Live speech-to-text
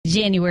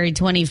January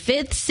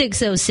 25th,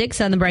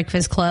 6:06 on the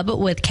Breakfast Club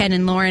with Ken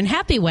and Lauren.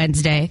 Happy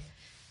Wednesday.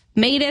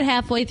 Made it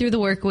halfway through the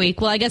work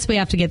week. Well, I guess we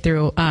have to get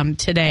through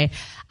today.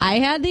 I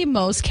had the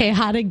most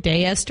chaotic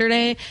day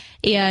yesterday,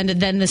 and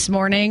then this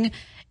morning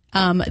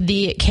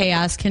the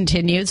chaos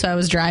continued. So I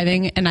was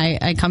driving, and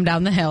I come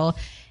down the hill,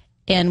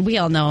 and we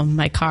all know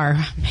my car,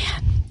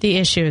 man, the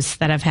issues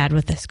that I've had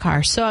with this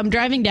car. So I'm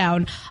driving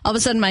down. All of a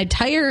sudden, my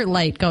tire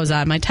light goes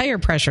on, my tire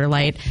pressure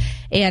light,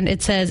 and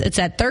it says it's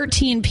at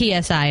 13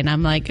 PSI. And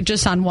I'm like,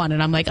 just on one.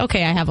 And I'm like,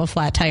 okay, I have a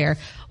flat tire.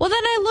 Well,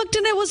 then I looked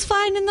and it was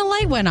fine and the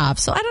light went off.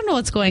 So I don't know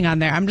what's going on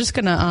there. I'm just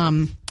going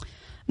to,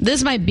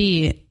 this might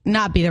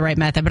not be the right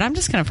method, but I'm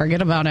just going to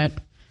forget about it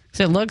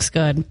because it looks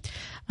good.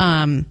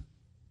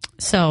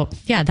 So,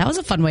 yeah, that was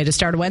a fun way to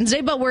start a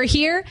Wednesday, but we're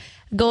here.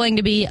 Going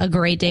to be a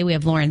great day. We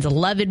have Lauren's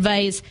Love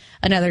Advice,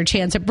 another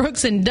chance at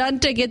Brooks and Dunn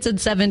tickets at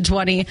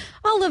 7:20,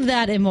 all of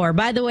that and more.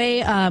 By the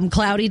way,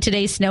 cloudy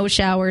today, snow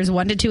showers,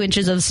 1 to 2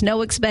 inches of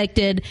snow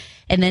expected,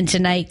 and then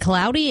tonight,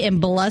 cloudy and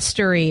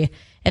blustery,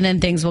 and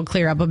then things will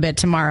clear up a bit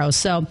tomorrow.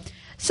 So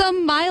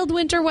some mild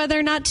winter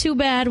weather, not too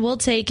bad. We'll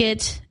take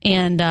it,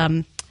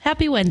 and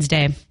happy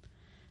Wednesday.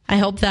 I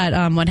hope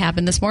that what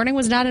happened this morning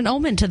was not an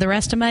omen to the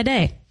rest of my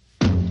day.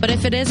 But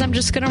if it is, I'm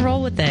just going to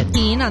roll with it.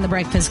 On the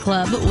Breakfast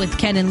Club with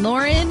Ken and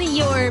Lauren,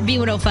 your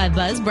B105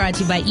 Buzz brought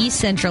to you by East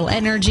Central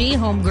Energy,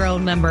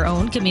 homegrown,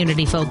 member-owned,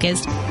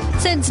 community-focused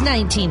since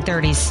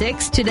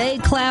 1936. Today,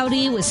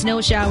 cloudy with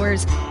snow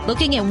showers,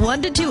 looking at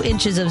 1 to 2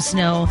 inches of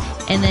snow.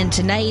 And then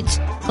tonight,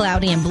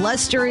 cloudy and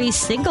blustery,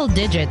 single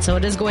digit. So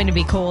it is going to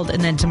be cold.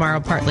 And then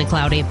tomorrow, partly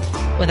cloudy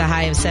with a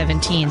high of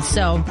 17.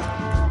 So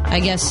I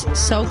guess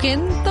soak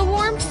in the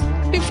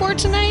warmth before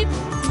tonight.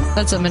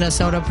 That's a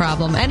Minnesota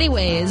problem.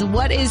 Anyways,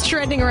 what is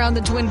trending around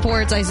the Twin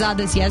Ports? I saw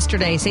this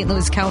yesterday. St.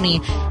 Louis County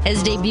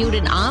has debuted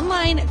an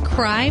online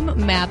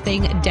crime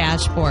mapping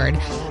dashboard.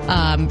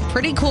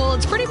 Pretty cool.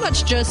 It's pretty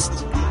much just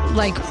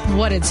like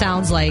what it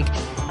sounds like.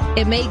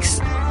 It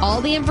makes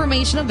all the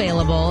information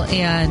available,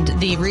 and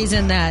the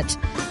reason that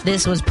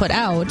this was put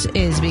out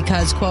is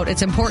because, quote,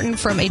 it's important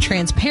from a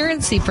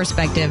transparency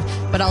perspective,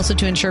 but also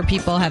to ensure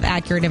people have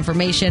accurate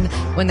information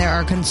when there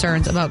are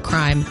concerns about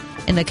crime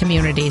in the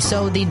community.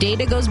 So the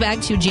data goes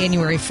back to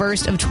January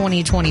 1st of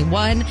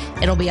 2021.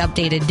 It'll be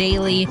updated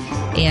daily,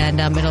 and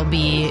it'll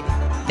be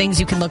things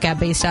you can look at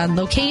based on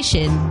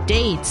location,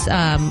 dates,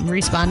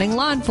 responding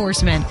law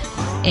enforcement,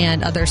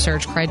 and other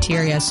search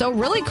criteria. So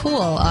really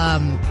cool.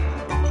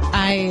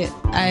 I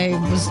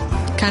was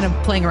kind of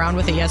playing around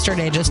with it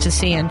yesterday just to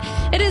see, and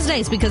it is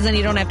nice because then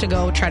you don't have to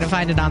go try to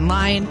find it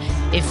online.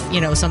 If,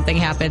 something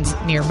happens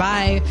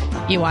nearby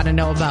you want to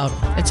know about,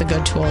 it's a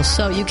good tool.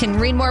 So you can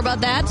read more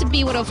about that at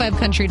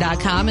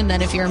b105country.com. And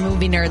then if you're a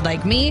movie nerd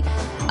like me,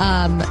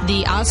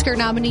 the Oscar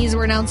nominees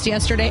were announced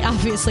yesterday.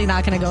 Obviously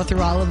not going to go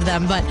through all of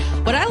them, but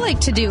what I like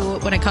to do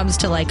when it comes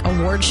to like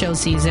award show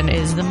season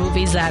is the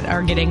movies that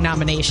are getting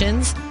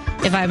nominations.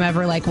 If I'm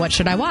ever like, what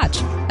should I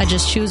watch? I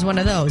just choose one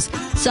of those.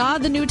 Saw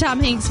the new Tom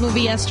Hanks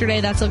movie yesterday.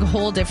 That's a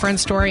whole different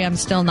story. I'm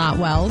still not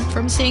well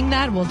from seeing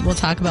that. We'll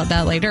talk about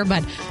that later.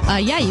 But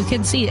yeah, you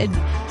can see it.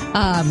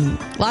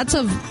 Lots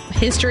of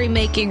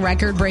history-making,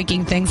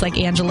 record-breaking things like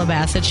Angela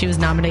Bassett. She was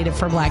nominated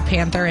for Black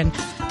Panther, and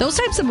those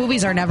types of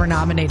movies are never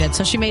nominated.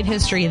 So she made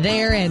history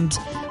there, and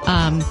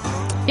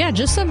yeah,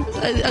 just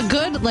a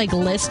good like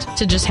list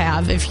to just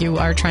have if you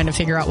are trying to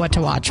figure out what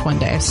to watch one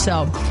day.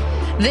 So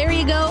there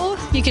you go.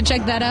 You can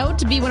check that out,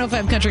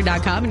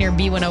 b105country.com and your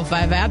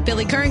B105 app.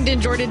 Billy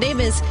Currington, Jordan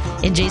Davis,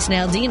 and Jason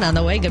Aldean on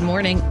the way. Good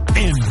morning.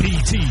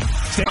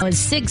 NBT. It was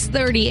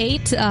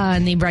 6:38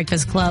 on the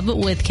Breakfast Club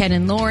with Ken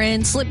and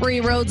Lauren. Slippery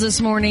roads this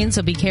morning,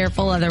 so be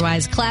careful.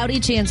 Otherwise, cloudy,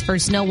 chance for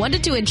snow, 1 to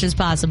 2 inches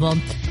possible,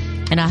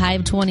 and a high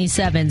of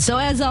 27. So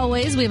as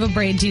always, we have a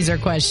brain teaser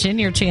question,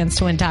 your chance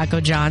to win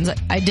Taco John's.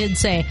 I did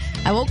say,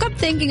 I woke up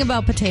thinking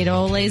about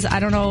potato olays. I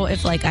don't know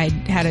if like I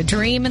had a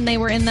dream and they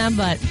were in them,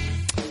 but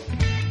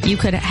you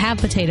could have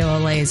potato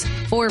olays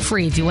for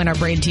free if you win our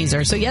brain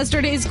teaser. So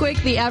yesterday's quick,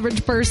 the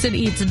average person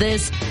eats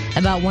this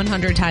about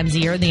 100 times a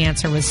year. The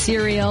answer was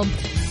cereal.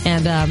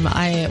 And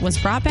I was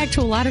brought back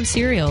to a lot of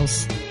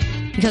cereals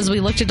because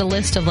we looked at a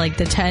list of like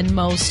the 10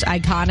 most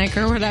iconic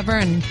or whatever,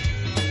 and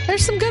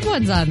there's some good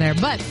ones on there.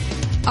 But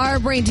our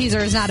brain teaser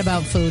is not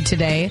about food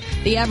today.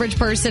 The average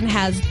person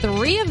has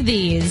 3 of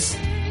these.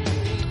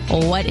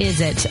 What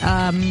is it?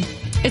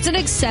 It's an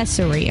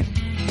accessory.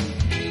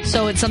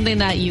 So it's something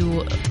that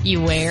you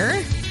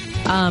wear.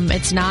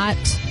 It's not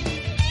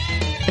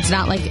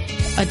like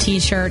a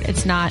t-shirt.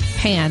 It's not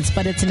pants,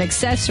 but it's an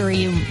accessory.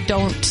 You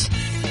don't.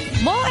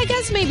 Well, I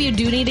guess maybe you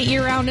do need it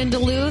year-round in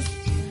Duluth.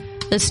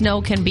 The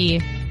snow can be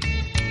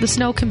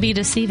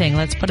deceiving.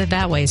 Let's put it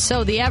that way.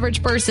 So the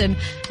average person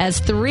has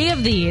 3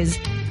 of these.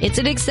 It's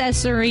an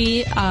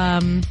accessory.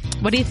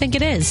 What do you think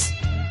it is?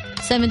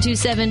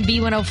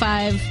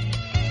 727-B105.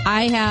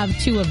 I have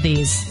 2 of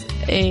these.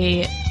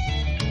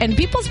 And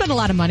people spend a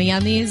lot of money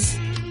on these,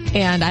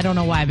 and I don't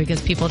know why,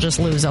 because people just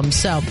lose them.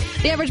 So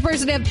the average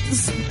person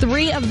has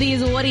 3 of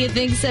these. What do you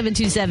think?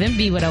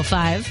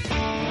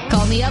 727-B105.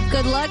 Call me up.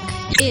 Good luck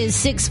is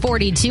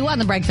 6:42 on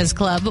the Breakfast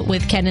Club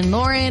with Ken and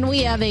Lauren.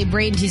 We have a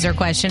brain teaser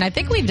question. I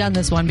think we've done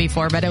this one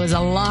before, but it was a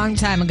long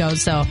time ago.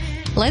 So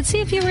let's see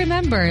if you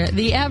remember.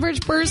 The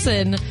average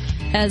person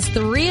has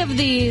 3 of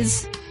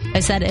these. I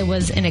said it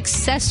was an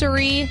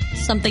accessory,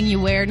 something you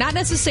wear, not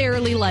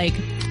necessarily like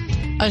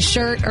a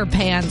shirt or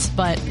pants,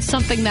 but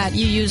something that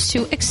you use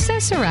to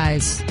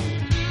accessorize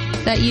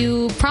that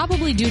you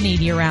probably do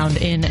need year-round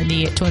in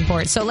the Twin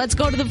Ports. So let's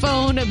go to the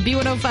phone.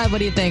 B105, what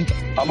do you think?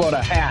 How about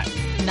a hat?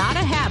 Not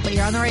a hat, but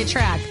you're on the right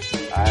track.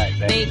 All right,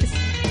 thanks.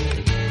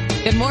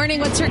 Good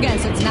morning. What's your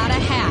guess? It's not a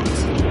hat.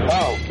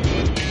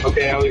 Oh,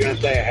 okay, I was going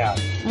to say a hat.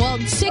 Well,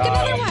 take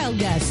another wild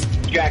guess.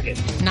 Jacket.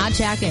 Not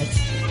jackets.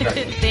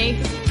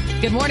 Thanks.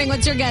 Good morning.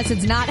 What's your guess?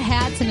 It's not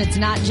hats and it's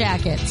not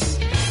jackets.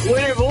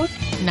 Winter boots?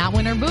 Not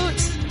winter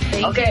boots.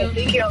 Thank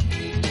you.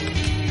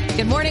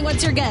 Good morning.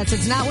 What's your guess?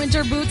 It's not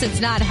winter boots. It's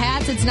not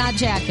hats. It's not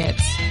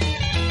jackets.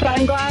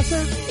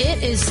 Sunglasses?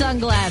 It is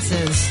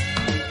sunglasses.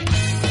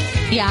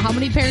 Yeah. How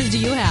many pairs do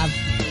you have?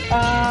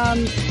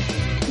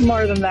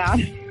 More than that.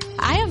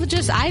 I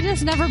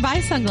just never buy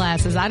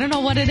sunglasses. I don't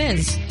know what it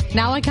is.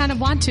 Now I kind of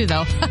want to,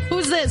 though.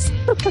 Who's this?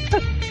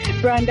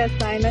 Brenda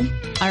Simon.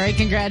 All right.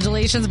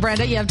 Congratulations,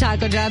 Brenda. You have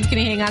Taco John's. Can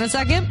you hang on a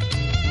second?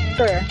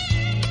 Sure.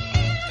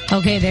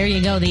 Okay, there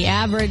you go. The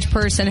average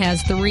person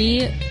has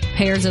 3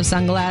 pairs of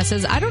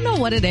sunglasses. I don't know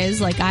what it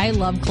is. Like, I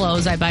love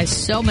clothes. I buy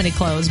so many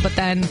clothes, but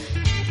then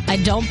I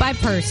don't buy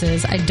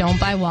purses, I don't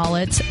buy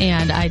wallets,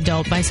 and I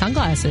don't buy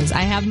sunglasses.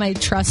 I have my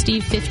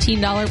trusty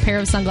 $15 pair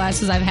of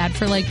sunglasses I've had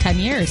for like 10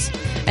 years,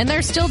 and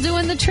they're still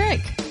doing the trick.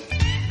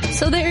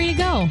 So there you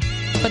go.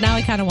 But now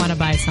I kind of want to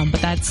buy some,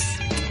 but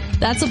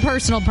that's a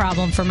personal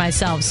problem for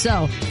myself.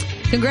 So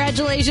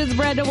congratulations,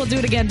 Brenda. We'll do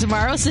it again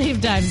tomorrow.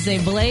 Same time,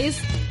 same place.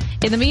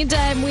 In the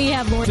meantime, we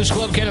have Lauren. This is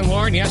Club Ken and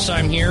Lauren. Yes,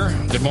 I'm here.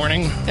 Good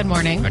morning. Good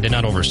morning. I did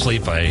not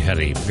oversleep. I had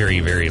a very,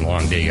 very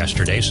long day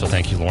yesterday, so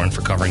thank you, Lauren,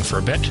 for covering for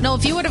a bit. No,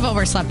 if you would have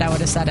overslept, I would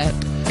have said it.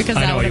 Because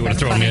I know you would have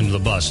thrown funny. me into the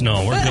bus.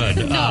 No, we're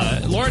good. No.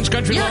 Lauren's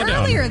Country You're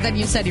Lowdown. earlier than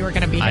you said you were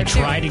going to be here, I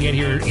tried to get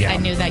here. Yeah. I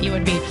knew that you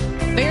would be.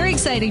 Very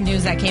exciting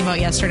news that came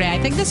out yesterday.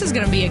 I think this is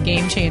going to be a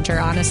game changer,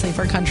 honestly,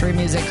 for country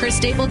music. Chris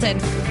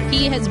Stapleton,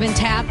 he has been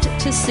tapped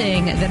to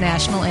sing the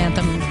national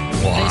anthem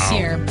this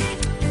year.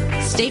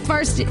 State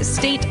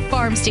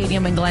Farm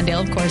Stadium in Glendale,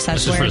 of course.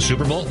 That's This is for the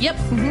Super Bowl? Yep.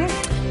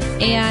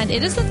 Mm-hmm. And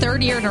it is the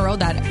 3rd year in a row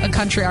that a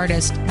country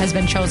artist has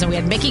been chosen. We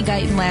had Mickey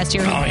Guyton last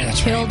year.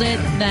 He killed it.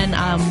 Then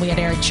we had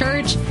Eric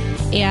Church.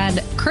 And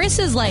Chris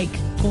is like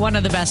one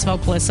of the best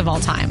vocalists of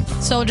all time.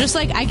 So just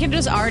like, I can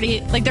just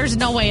already, like, there's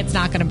no way it's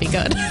not going to be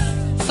good.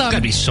 It's got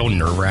to be so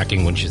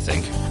nerve-wracking, wouldn't you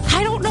think?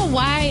 I don't know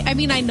why. I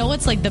mean, I know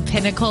it's like the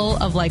pinnacle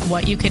of like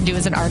what you can do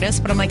as an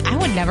artist, but I'm like, I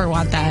would never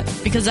want that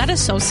because that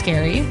is so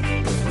scary.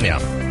 Yeah.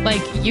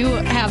 Like, you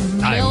have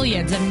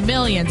millions and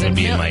millions It would and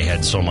be in my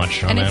head so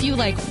much. And if you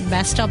like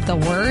messed up the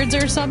words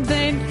or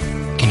something.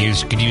 Do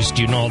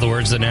you know all the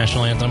words of the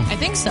national anthem? I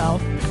think so.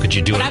 Could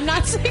you do it? But I'm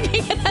not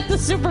singing it at the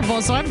Super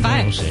Bowl, so I'm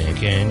fine.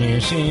 Can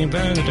you see? Go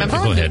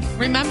ahead.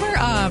 Remember,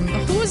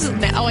 who was?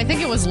 Oh, I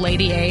think it was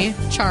Lady A.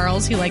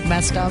 Charles. He like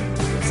messed up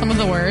some of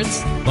the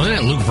words. Wasn't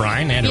it Luke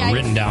Bryan had it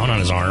written down on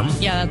his arm?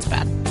 Yeah, that's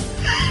bad.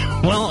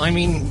 Well, I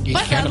mean,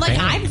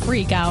 I'd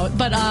freak out.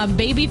 But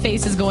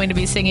Babyface is going to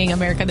be singing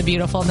 "America the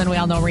Beautiful," and then we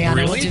all know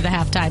Rihanna will do the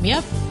halftime.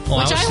 Yep, well,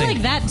 which I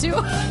like that too.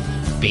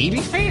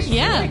 Babyface?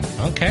 Yeah.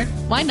 Really? Okay.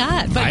 Why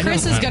not? But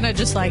Chris is going to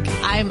just like,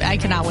 I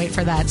cannot wait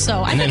for that.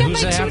 So I think I might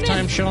tune in. Who's the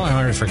halftime show? I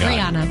already forgot.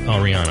 Rihanna.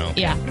 Oh, Rihanna.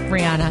 Yeah,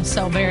 Rihanna.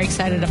 So very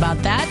excited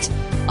about that.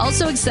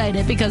 Also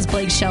excited because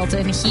Blake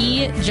Shelton,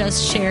 he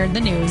just shared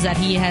the news that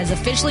he has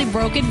officially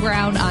broken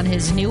ground on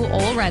his new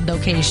Ole Red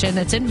location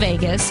that's in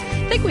Vegas.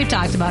 I think we've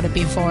talked about it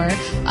before.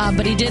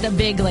 But he did a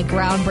big like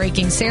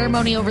groundbreaking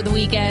ceremony over the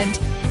weekend.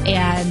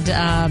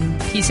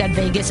 And he said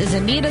Vegas is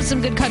in need of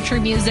some good country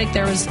music.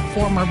 There was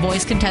former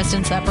Voice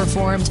contestants that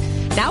performed.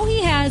 Now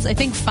he has, I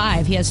think,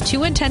 5. He has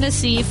 2 in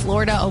Tennessee,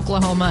 Florida,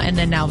 Oklahoma, and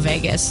then now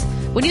Vegas.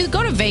 When you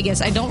go to Vegas,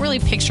 I don't really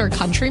picture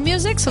country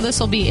music, so this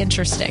will be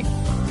interesting.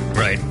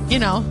 Right. You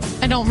know,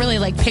 I don't really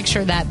like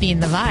picture that being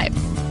the vibe,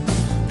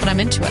 but I'm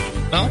into it.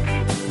 Well,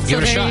 give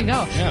it a shot. There you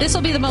go. Yeah. This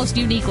will be the most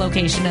unique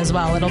location as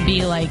well. It'll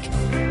be like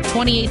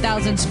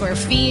 28,000 square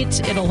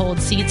feet. It'll hold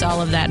seats,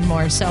 all of that and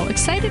more. So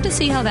excited to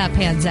see how that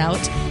pans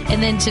out.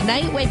 And then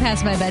tonight, way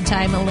past my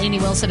bedtime, Lainey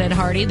Wilson and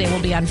Hardy, they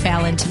will be on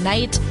Fallon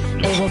tonight.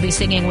 They will be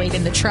singing Wait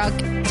in the Truck,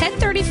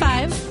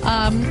 10:35.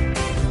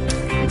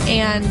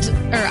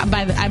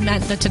 I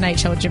meant the Tonight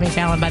Show with Jimmy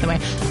Fallon, by the way.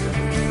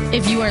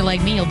 If you are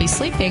like me, you'll be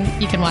sleeping.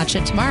 You can watch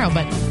it tomorrow,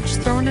 but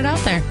just throwing it out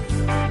there.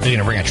 Are you going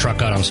to bring a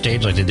truck out on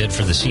stage like they did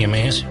for the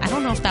CMAs? I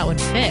don't know if that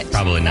would fit.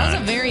 Probably not.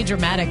 That was a very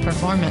dramatic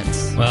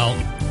performance. Well,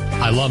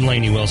 I love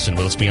Lainey Wilson,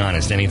 but let's be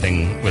honest,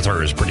 anything with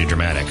her is pretty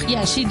dramatic.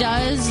 Yeah, she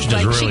does. She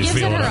does really she gives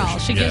feel it her it. all.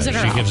 She gives it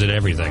her all. She gives it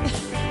everything.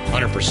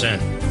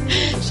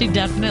 100%. She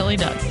definitely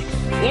does.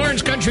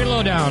 Lauren's Country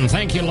Lowdown.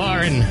 Thank you,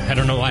 Lauren. I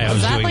don't know why I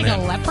was that doing like that.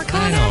 a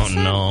leprechaun I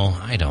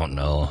accent? don't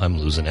know. I'm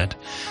losing it.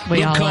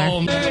 We all Luke are.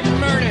 Cole,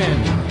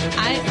 Merton.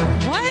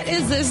 What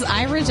is this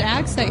Irish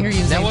accent you're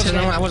using That wasn't.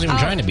 today? I wasn't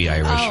even trying to be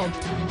Irish.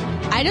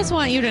 Oh, I just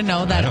want you to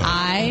know that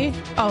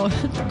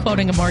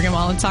quoting a Morgan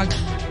Wallen song,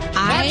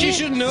 I you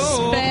should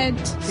know.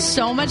 spent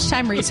so much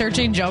time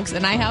researching jokes,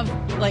 and I have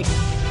like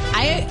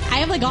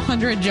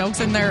 100 jokes,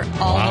 and they're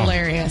all Wow.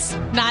 hilarious.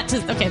 That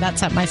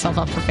set myself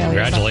up for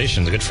failure.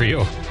 Congratulations. Good for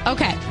you.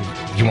 Okay.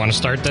 You want to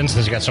start then,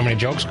 since you got so many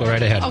jokes? Go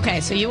right ahead. Okay,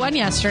 so you won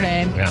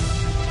yesterday. Yeah.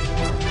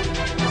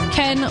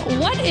 Ken,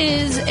 what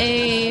is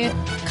a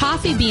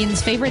coffee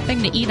bean's favorite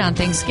thing to eat on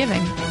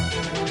Thanksgiving?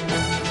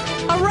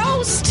 A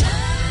roast.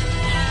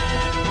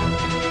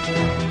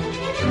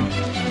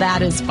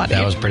 That is funny.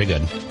 That was pretty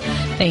good.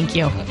 Thank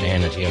you. I'll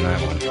hand it to you on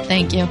that one.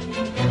 Thank you.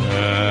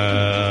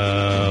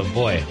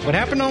 Boy, what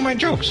happened to all my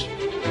jokes?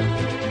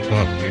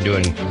 Well, you're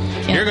going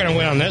to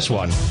win on this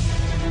one.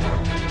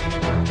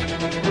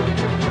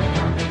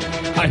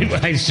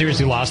 I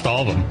seriously lost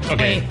all of them.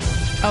 Okay. Wait.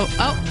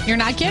 Oh, you're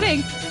not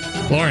kidding.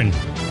 Lauren,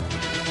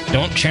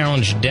 don't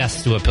challenge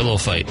death to a pillow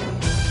fight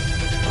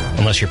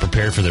unless you're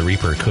prepared for the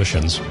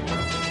repercussions.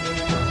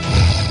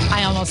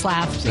 I almost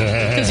laughed.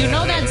 Because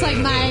that's like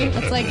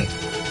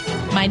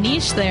my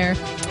niche there.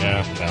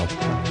 Yeah, well.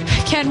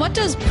 Ken, what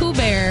does Pooh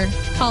Bear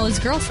call his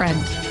girlfriend?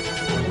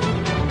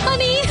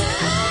 Honey.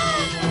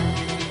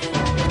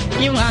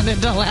 You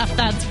wanted to laugh.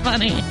 That's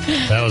funny.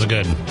 That was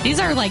good. These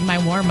are like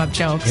my warm-up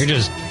jokes. You're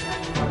just...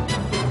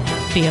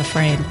 Be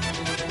afraid.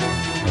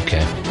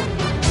 Okay.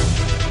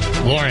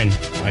 Lauren,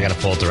 I got to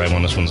pull out the right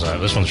one. This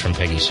one's from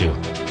Peggy Sue.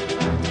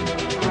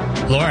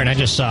 Lauren, I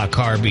just saw a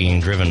car being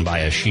driven by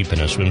a sheep in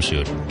a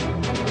swimsuit.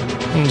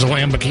 It was a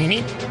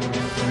Lamborghini.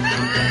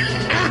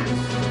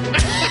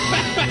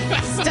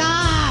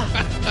 Stop.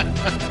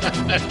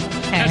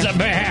 That's a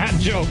bad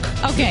joke.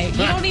 Okay, you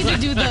don't need to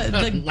do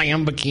the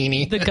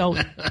Lamborghini. the goat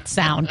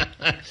sound.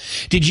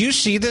 Did you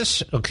see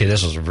this? Okay,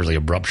 this was a really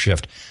abrupt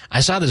shift. I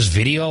saw this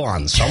video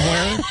on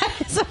somewhere.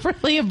 It's a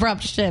really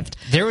abrupt shift.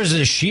 There was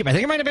a sheep. I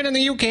think it might have been in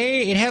the UK.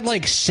 It had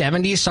like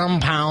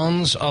 70-some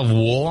pounds of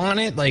wool on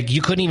it. Like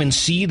you couldn't even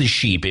see the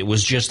sheep. It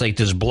was just like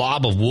this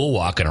blob of wool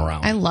walking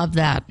around. I love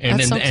that. And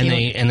That's so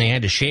cute. they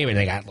had to shave it. And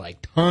they got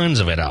like tons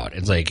of it out.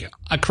 It's like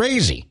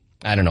crazy.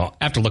 I don't know.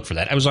 I have to look for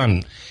that. I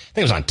think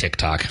it was on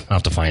TikTok. I'll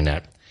have to find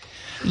that.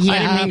 Yeah. I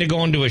didn't mean to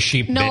go into a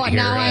sheep bit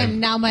here.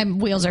 Now my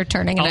wheels are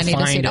turning and I need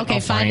to see it. Okay,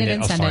 find it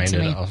and send it to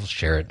me. I'll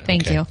share it.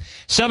 Thank you.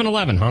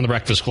 7-Eleven on the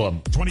Breakfast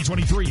Club.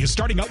 2023 is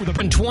starting out with a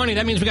 20.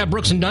 That means we got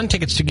Brooks and Dunn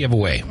tickets to give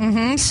away.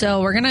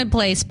 So we're going to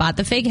play Spot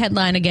the Fake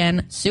headline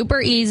again.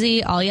 Super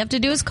easy. All you have to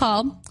do is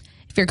call.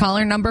 If you're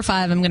caller number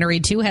 5, I'm going to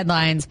read 2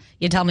 headlines.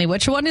 You tell me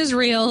which one is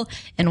real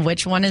and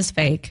which one is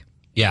fake.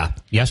 Yeah,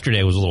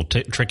 yesterday was a little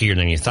trickier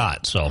than you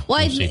thought. So Well,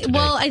 we'll see today.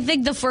 I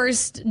think the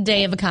first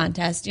day of a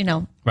contest,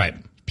 right.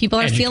 people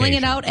are feeling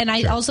it Education. out. And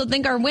I also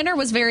think our winner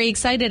was very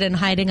excited and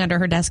hiding under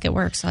her desk at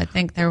work. So I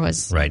think there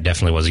was. Right,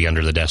 definitely was the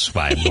under the desk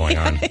vibe going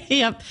on.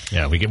 Yep.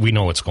 Yeah, we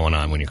know what's going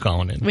on when you're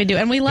calling in. We do.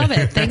 And we love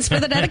it. Thanks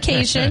for the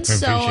dedication.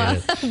 So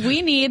Appreciate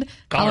we need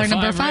caller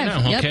number 5. Right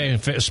now. Yep.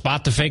 Okay,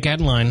 spot the fake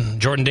headline.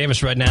 Jordan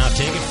Davis right now.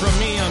 Take it from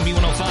me on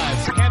B105.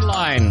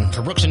 Headline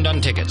for Brooks and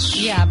Dunn tickets.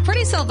 Yeah,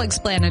 pretty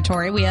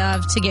self-explanatory. We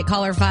have to get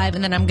caller 5,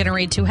 and then I'm going to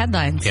read 2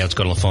 headlines. Yeah, let's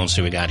go to the phone,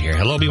 see what we got here.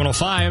 Hello,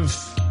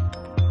 B105.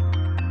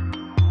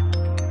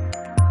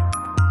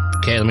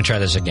 Okay, let me try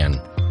this again.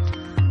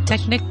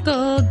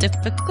 Technical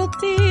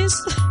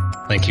difficulties.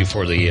 Thank you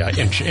for the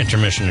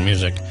intermission in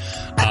music.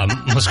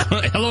 Let's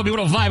go. Hello,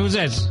 B105. Who's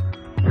this?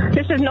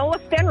 This is Nola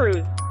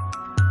Stenruse.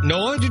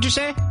 Noah, did you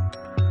say?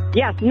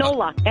 Yes,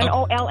 Nola.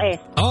 N-O-L-A.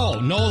 Oh,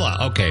 Nola.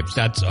 Okay,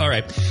 that's all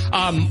right.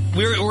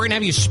 We're going to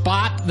have you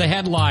spot the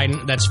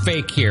headline that's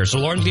fake here. So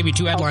Lauren's give you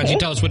 2 headlines. Okay. You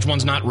tell us which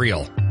one's not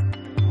real.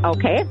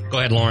 Okay. Go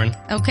ahead, Lauren.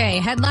 Okay,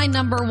 headline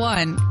number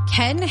 1.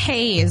 Ken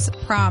Hayes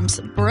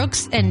prompts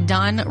Brooks and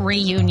Dunn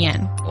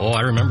reunion. Oh,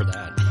 I remember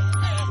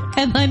that.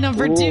 Headline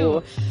number 2.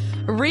 Ooh.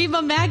 Reba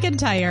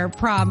McEntire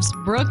prompts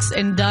Brooks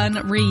and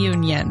Dunn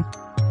reunion.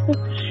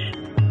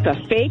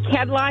 The fake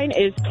headline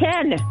is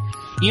Ken.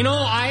 You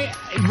know,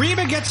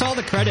 Reba gets all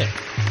the credit.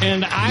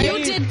 And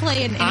You did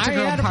play an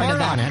integral I had a part part of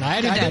that. on it. I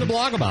You did a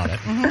blog about it.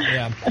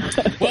 Yeah.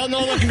 Well,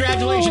 Nola,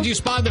 congratulations. You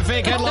spotted the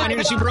fake headline. You're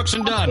going to see Brooks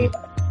and Dunn.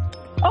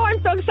 Oh,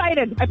 I'm so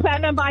excited. I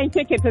plan on buying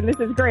tickets, and this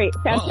is great.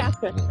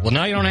 Fantastic. Well,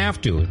 now you don't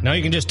have to. Now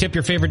you can just tip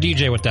your favorite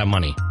DJ with that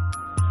money,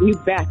 You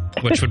bet.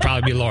 which would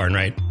probably be Lauren,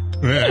 right?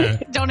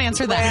 Don't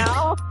answer that.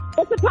 Well,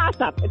 it's a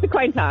toss-up. It's a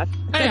coin toss.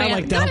 Hey, I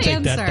like that. I'll Good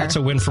take that. answer. That's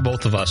a win for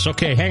both of us.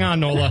 Okay, hang on,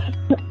 Nola.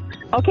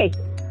 Okay.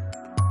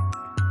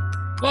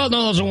 Well,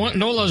 Nola's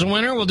a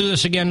winner. We'll do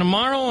this again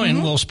tomorrow,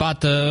 and we'll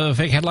spot the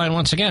fake headline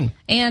once again.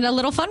 And a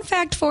little fun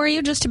fact for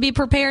you, just to be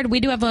prepared,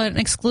 we do have an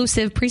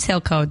exclusive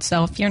presale code.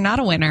 So if you're not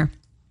a winner,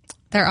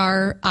 there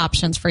are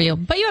options for you.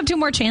 But you have 2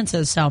 more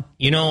chances. So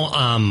You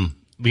know,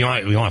 we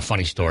want a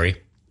funny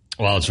story.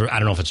 Well, I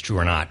don't know if it's true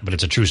or not, but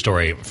it's a true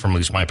story from at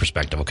least my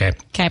perspective, okay?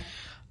 okay.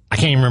 I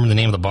can't even remember the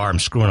name of the bar. I'm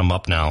screwing them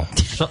up now.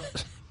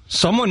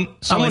 Someone.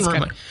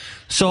 good.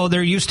 So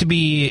there used to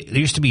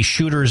be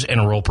Shooters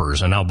and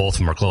Ropers, and now both of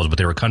them are closed, but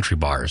they were country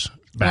bars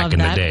back in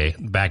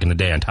the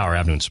day on Tower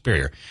Avenue in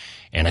Superior.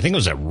 And I think it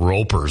was at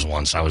Ropers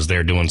once. I was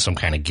there doing some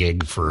kind of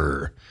gig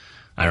for,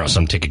 I don't know,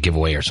 some ticket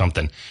giveaway or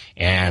something.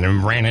 And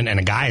I ran in, and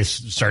a guy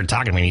started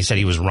talking to me, and he said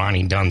he was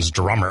Ronnie Dunn's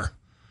drummer.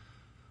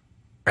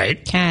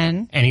 Right?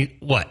 Ken. And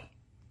what?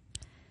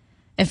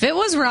 If it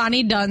was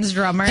Ronnie Dunn's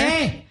drummer.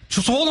 Hey,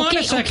 just hold on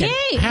a second.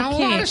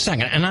 Hold on a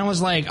second. And I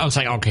was like,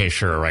 okay,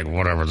 sure, like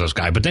whatever, this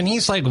guy. But then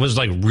he's like, was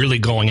like really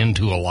going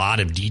into a lot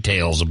of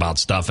details about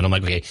stuff. And I'm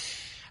like, okay,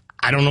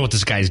 I don't know what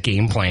this guy's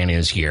game plan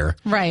is here.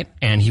 Right.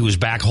 And he was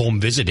back home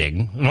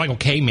visiting. I'm like,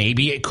 okay,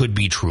 maybe it could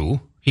be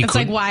true. It's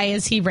like, why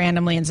is he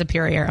randomly in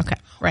Superior? Okay,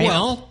 right.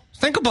 Well,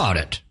 think about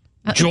it.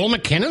 Joel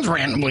McKinnon's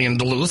randomly in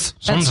Duluth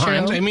sometimes.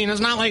 That's true. I mean,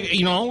 it's not like,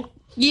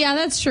 Yeah,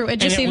 that's true.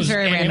 It just seems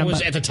very random. It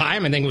was, at the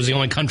time, I think it was the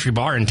only country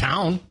bar in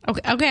town.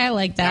 Okay, I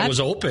like that. That was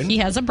open. He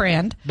has a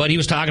brand. But he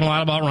was talking a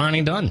lot about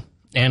Ronnie Dunn.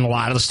 And a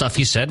lot of the stuff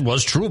he said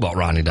was true about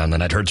Ronnie Dunn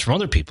that I'd heard from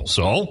other people.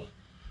 So,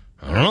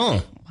 I don't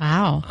know.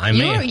 Wow.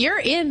 You're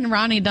in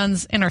Ronnie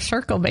Dunn's inner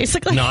circle,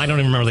 basically. No, I don't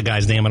even remember the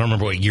guy's name. I don't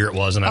remember what year it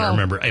was, and I don't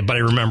remember. But I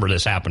remember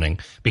this happening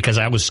because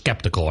I was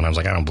skeptical, and I was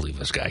like, I don't believe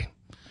this guy.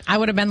 I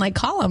would have been like,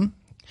 call him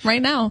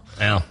right now.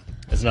 Yeah.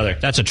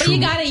 That's a true.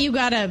 But you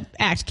gotta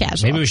act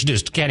casual. Maybe we should do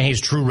Ken Hayes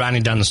True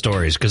Ronnie Dunn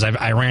stories, because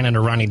I ran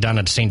into Ronnie Dunn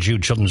at St.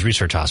 Jude Children's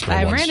Research Hospital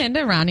once. I ran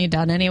into Ronnie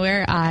Dunn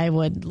anywhere, I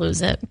would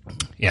lose it.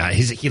 Yeah,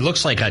 he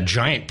looks like a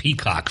giant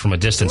peacock from a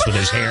distance with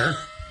his hair.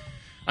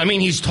 I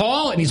mean, he's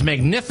tall and he's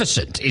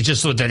magnificent. He's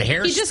just with that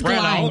hair spread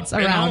out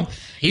around.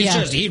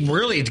 He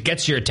really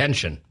gets your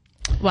attention.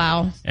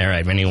 Wow. All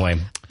right. Anyway.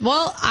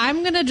 Well,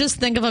 I'm gonna just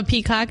think of a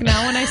peacock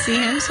now when I see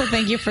him. So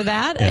thank you for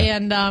that. Yeah.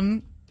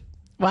 And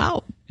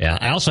wow. Yeah,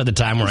 I also had the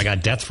time where I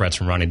got death threats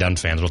from Ronnie Dunn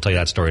fans. We'll tell you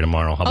that story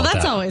tomorrow. How about that?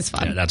 That's always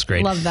fun. Yeah, that's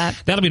great. Love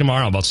that. That'll be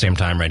tomorrow about the same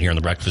time right here in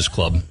the Breakfast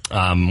Club.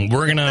 I don't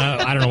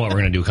know what we're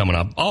going to do coming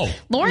up. Oh,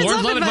 Lauren's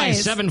Love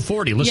Advice.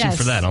 740. Listen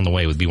for that on the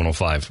way with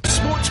B105.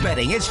 Sports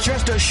betting, it's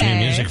just a show. New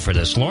music for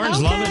this. Lauren's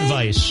Love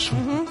Advice.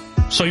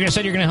 Mm-hmm. So you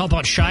said you're going to help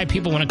out shy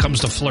people when it comes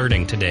to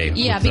flirting today.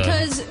 Yeah,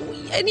 because,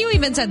 and you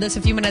even said this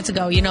a few minutes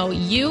ago,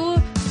 you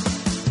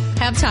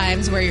have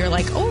times where you're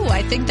like, oh,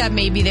 I think that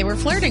maybe they were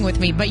flirting with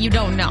me, but you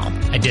don't know.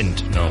 I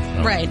didn't. No.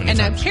 Right.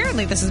 And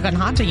apparently this has been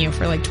haunting you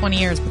for like 20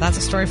 years, but that's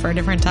a story for a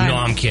different time. No,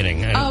 I'm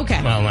kidding.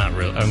 Okay. Well, not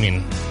really. I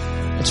mean,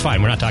 it's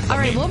fine. We're not talking about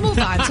All right, we'll move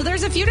on. So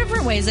there's a few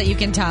different ways that you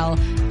can tell.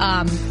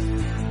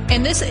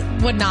 And this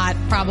would not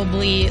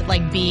probably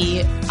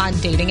be on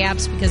dating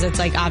apps, because it's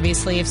like,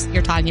 obviously if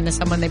you're talking to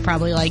someone, they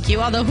probably like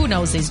you, although who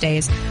knows these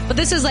days. But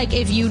this is like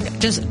if you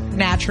just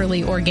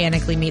naturally,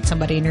 organically meet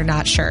somebody and you're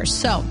not sure.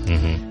 So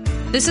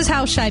this is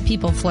how shy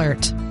people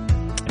flirt,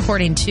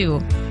 according to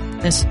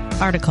this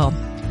article.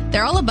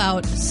 They're all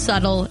about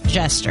subtle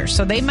gestures.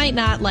 So they might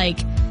not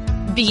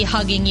be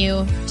hugging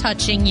you,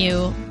 touching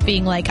you,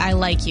 being like, I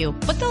like you,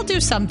 but they'll do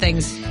some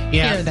things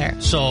here or there.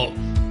 So,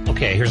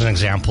 okay, here's an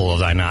example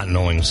of I not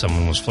knowing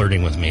someone was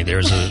flirting with me.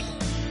 There's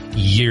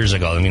years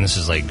ago. I mean, this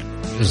is like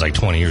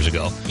 20 years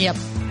ago. Yep.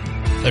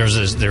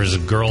 There's a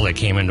girl that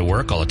came into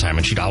work all the time,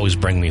 and she'd always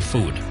bring me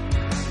food.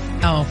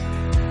 Oh.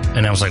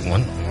 And I was like,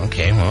 well,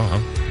 okay,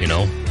 well,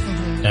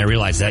 And I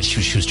realized that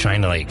she was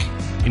trying to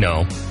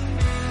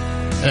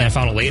and I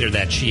found out later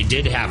that she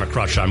did have a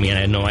crush on me, and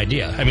I had no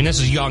idea. I mean, this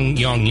is young.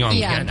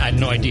 Yeah. I had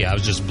no idea. I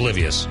was just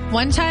oblivious.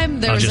 One time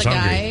there was a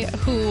guy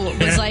who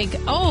was like,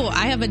 oh,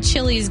 I have a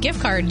Chili's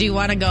gift card. Do you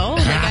want to go?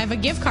 I have a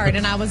gift card.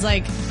 And I was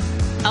like,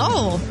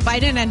 oh, but I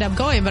didn't end up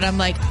going. But I'm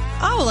like,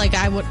 oh,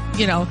 I would,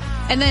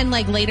 And then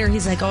later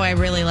he's like, oh, I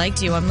really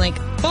liked you. I'm like,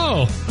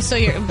 oh. So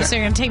you're going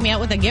to take me out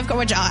with a gift card?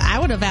 Which I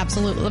would have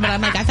absolutely. But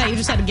I'm like, I thought you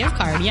just had a gift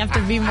card. You have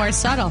to be more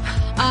subtle.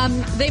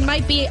 They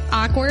might be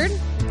awkward.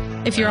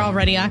 If you're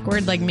already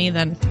awkward like me,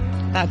 then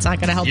that's not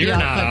going to help you out.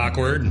 You're not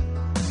awkward.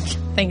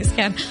 Thanks,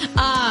 Ken.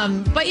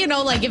 But,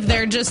 if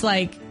they're just,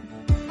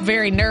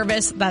 very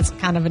nervous, that's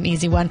kind of an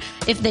easy one.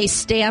 If they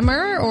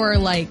stammer or,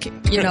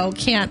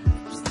 can't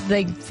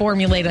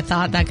formulate a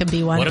thought, that could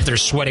be one. What if they're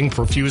sweating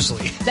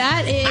profusely?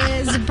 That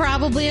is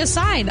probably a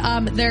sign.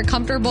 They're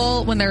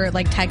comfortable when they're,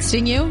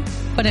 texting you,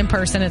 but in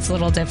person it's a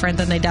little different,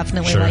 then they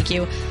definitely like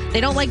you. They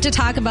don't like to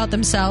talk about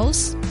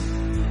themselves.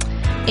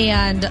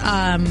 And,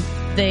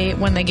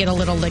 when they get a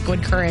little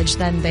liquid courage,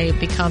 then they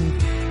become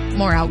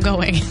more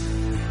outgoing.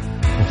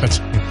 That's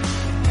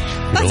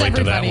relate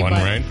to that one,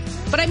 but, right?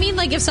 But I mean,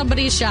 if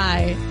somebody's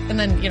shy and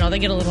then, they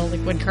get a little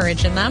liquid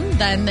courage in them,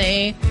 then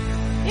they,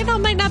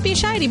 might not be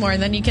shy anymore,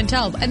 and then you can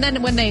tell. And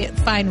then when they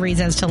find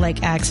reasons to,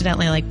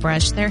 accidentally,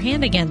 brush their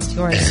hand against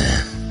yours.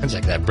 It's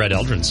like that Brett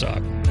Eldredge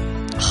song.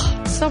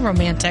 So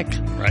romantic.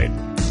 Right.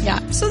 Yeah.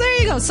 So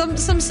there you go. Some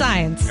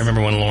signs. I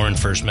remember when Lauren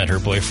first met her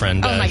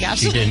boyfriend. Oh my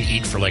gosh. She didn't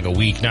eat for a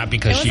week, not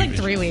because it was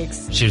 3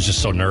 weeks. She was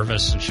just so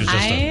nervous. She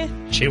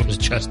was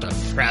just a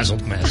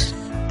frazzled mess.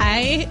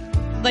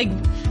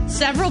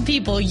 Several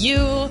people,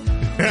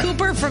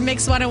 Cooper from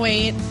Mix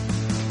 108,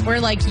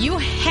 were like, you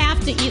have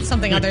to eat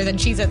something other than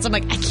Cheez-Its. I'm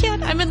like, I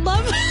can't. I'm in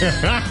love.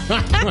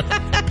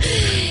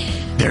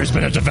 There's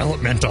been a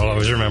development, I'll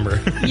always remember.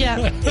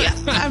 Yeah,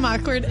 I'm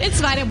awkward. It's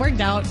fine. It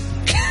worked out.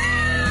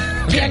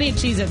 Can't eat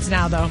Cheez-Its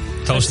now, though.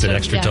 Toasted,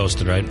 extra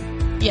toasted, right?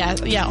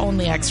 Yeah,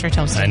 only extra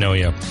toasted. I know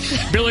you.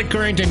 Billy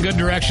Currington, good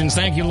directions.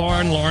 Thank you,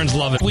 Lauren. Lauren's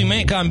love it. We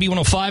make on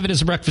B105. It is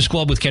the Breakfast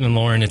Club with Ken and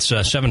Lauren. It's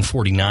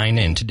 7:49,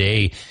 and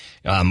today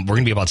we're going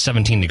to be about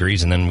 17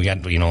 degrees, and then we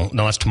got,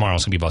 that's tomorrow.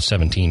 It's going to be about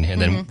 17,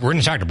 and then we're going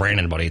to talk to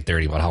Brandon about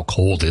 8:30 about how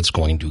cold it's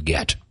going to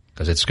get.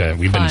 Because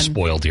we've been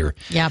spoiled here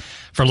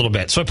for a little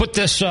bit. So I put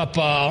this up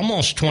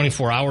almost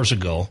 24 hours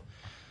ago.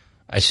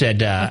 I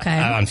said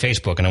on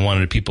Facebook, and I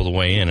wanted people to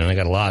weigh in, and I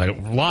got a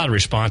lot of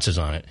responses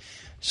on it.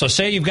 So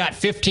say you've got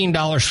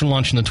 $15 for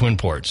lunch in the Twin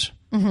Ports.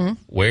 Mm-hmm.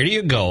 Where do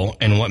you go,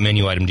 and what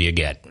menu item do you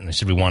get? And I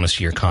said we want to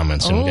see your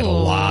comments, and we get a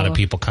lot of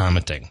people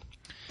commenting.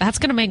 That's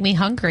going to make me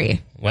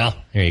hungry. Well,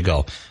 here you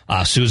go.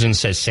 Susan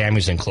says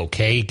Sammy's and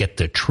Cloquet. Get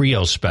the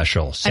trio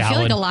special. Salad, I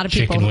feel like a lot of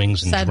people chicken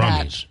wings, and said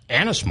drummies.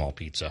 And a small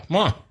pizza. Come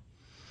on.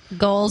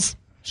 Goals.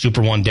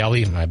 Super One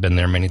Deli. I've been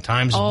there many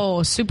times.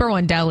 Oh, Super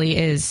One Deli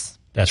is...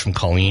 That's from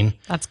Colleen.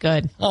 That's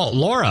good. Oh,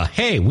 Laura.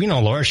 Hey, we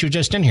know Laura. She was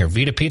just in here.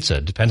 Vita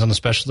Pizza. Depends on the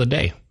special of the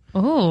day.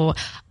 Oh,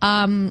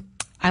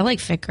 I like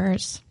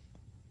Fitkers.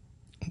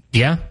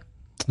 Yeah.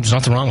 There's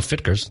nothing wrong with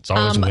Fitkers. It's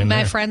always a win my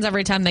there. friends,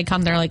 every time they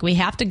come, they're like, we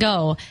have to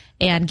go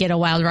and get a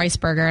wild rice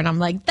burger. And I'm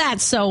like,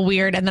 that's so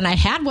weird. And then I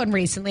had one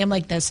recently. I'm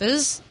like, this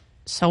is...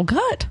 so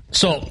good.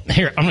 So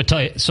here, I'm going to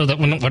tell you. So that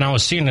when I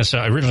was seeing this,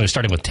 I originally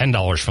started with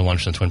 $10 for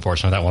lunch in the Twin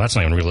Ports. And I thought, well, that's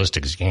not even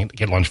realistic because you can't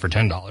get lunch for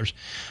 $10.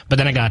 But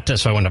then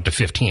so I went up to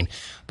 $15.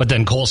 But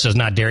then Cole says,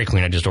 not Dairy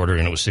Queen. I just ordered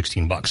and it was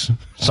 $16.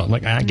 So I'm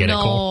like, I get it,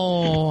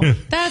 Cole. No,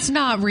 that's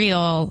not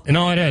real.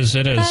 No, it is.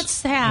 It is. That's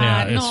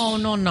sad. Yeah,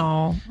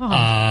 no. Oh,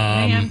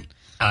 man.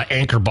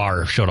 Anchor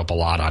Bar showed up a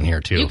lot on here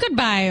too. You could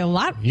buy a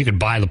lot. You could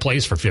buy the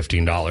place for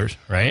 $15,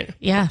 right?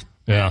 Yeah.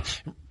 Yeah.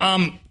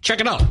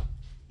 Check it out.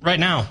 Right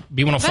now,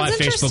 B105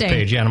 Facebook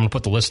page. Yeah, and I'm going to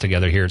put the list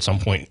together here at some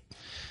point.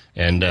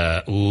 And,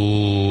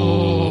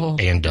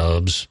 and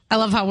Dubs. I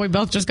love how we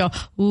both just go,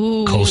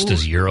 ooh.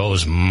 Costa's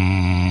Euros.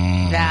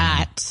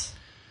 That.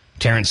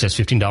 Terrence says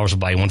 $15 will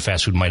buy you one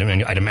fast food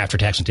item after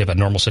tax and tip at a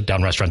normal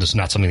sit-down restaurant. This is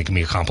not something that can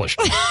be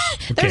accomplished.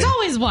 There's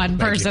always one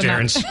person that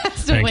has to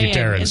Thank weigh you,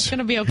 Terrence. in. It's going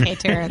to be okay,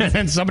 Terrence.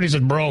 And somebody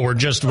said, bro, we're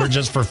just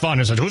for fun.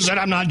 I said, who said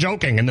I'm not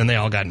joking? And then they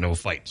all got into a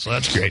fight. So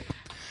that's great.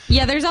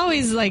 Yeah, there's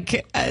always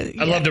like... I'd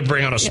love to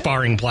bring out a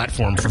sparring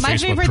platform for My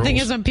Facebook favorite trolls. thing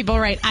is when people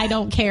write, I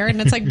don't care.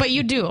 And it's like, but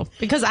you do.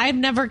 Because I've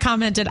never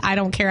commented, I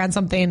don't care on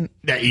something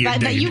that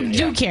you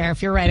do care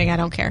if you're writing, I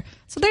don't care.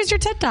 So there's your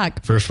TED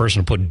Talk. First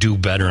person to put do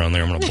better on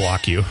there, I'm going to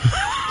block you.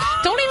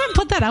 Don't even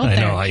put that out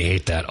there. I know, I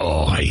hate that.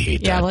 Oh, I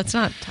hate that. Yeah, let's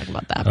not talk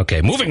about that.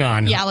 Okay, moving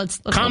on. Yeah, let's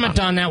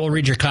comment on that. We'll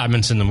read your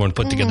comments and then we'll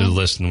put together the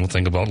list and we'll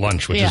think about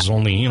lunch, which is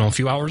only, a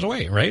few hours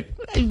away, right?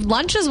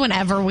 Lunch is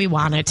whenever we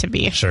want it to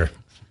be. Sure.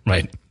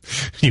 Right.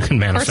 You can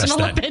manifest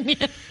Personal that.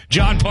 opinion.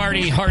 John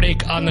Party,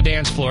 Heartache on the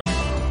dance floor.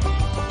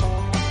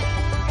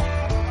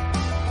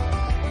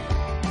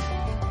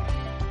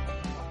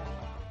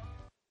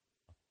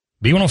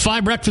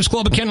 B105 Breakfast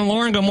Club of Ken and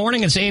Lauren. Good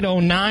morning. It's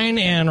 8:09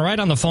 and right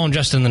on the phone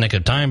just in the nick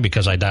of time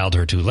because I dialed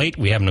her too late.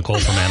 We have Nicole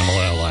from Animal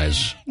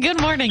Allies.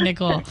 Good morning,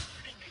 Nicole.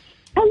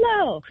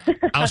 Hello.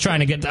 I was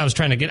trying to get, I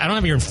don't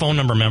have your phone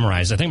number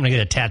memorized. I think I'm going to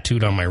get it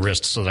tattooed on my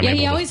wrist so that I'm able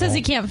he to always says phone.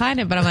 he can't find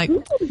it, but I'm like,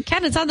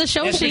 Ken, it's on the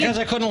show It's sheet. because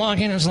I couldn't log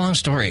in. It's a long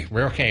story.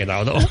 We're okay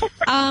now, though.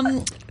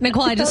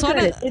 Nicole, I just want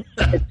to...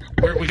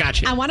 We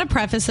got you. I want to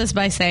preface this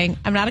by saying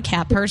I'm not a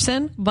cat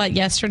person, but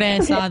yesterday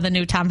I saw the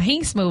new Tom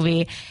Hanks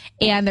movie,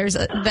 and there's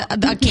a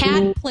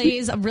cat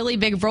plays a really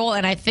big role,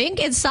 and I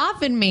think it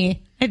softened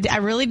me. I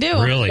really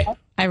do. Really?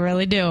 I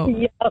really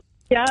do.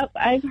 Yep.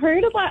 I've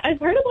heard a lot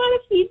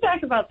of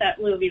feedback about that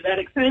movie. That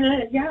it kind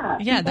of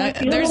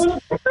there's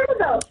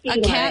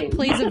a cat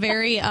plays a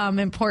very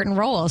important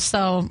role,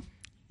 so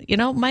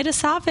might have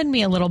softened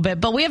me a little bit.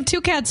 But we have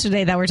two cats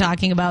today that we're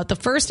talking about. The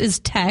first is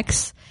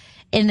Tex,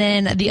 and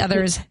then the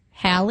other is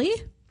Hallie.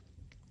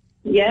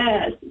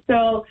 Yes.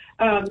 So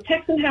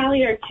Tex and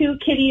Hallie are two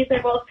kitties.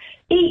 They're both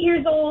 8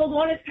 years old.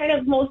 One is kind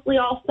of mostly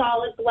all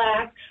solid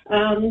black.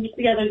 There's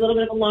a little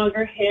bit of a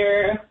longer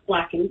hair,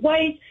 black and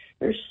white.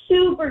 They're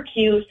super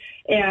cute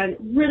and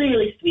really,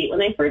 really sweet. When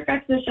they first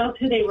got to the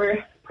shelter, they were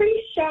pretty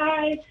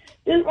shy,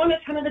 didn't want a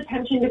ton of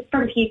attention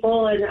from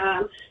people, and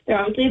they're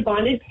obviously a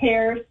bonded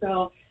pair,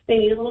 so they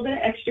need a little bit of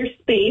extra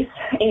space.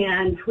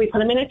 And we put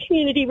them in a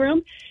community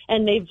room,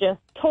 and they've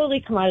just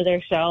totally come out of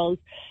their shells.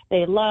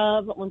 They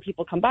love, when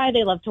people come by,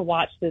 they love to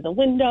watch through the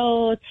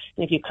windows.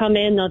 And if you come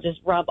in, they'll just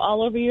rub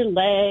all over your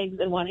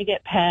legs and want to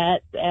get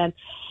pets. And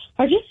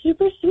are just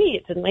super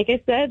sweet. And like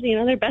I said,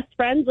 they're best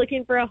friends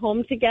looking for a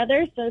home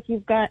together. So if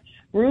you've got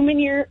room in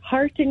your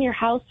heart and your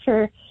house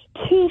for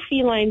two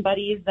feline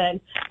buddies, then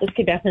this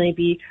could definitely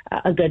be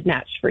a good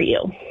match for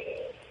you.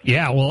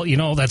 Yeah,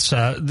 well, that's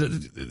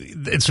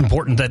it's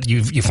important that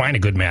you find a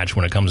good match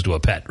when it comes to a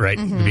pet, right?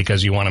 Mm-hmm.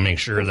 Because you want to make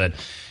sure that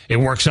it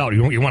works out.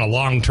 You want a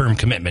long-term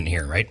commitment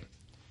here, right?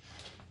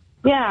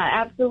 Yeah,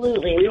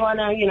 absolutely. We want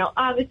to,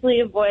 obviously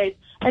avoid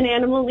an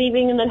animal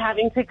leaving and then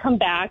having to come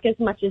back as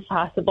much as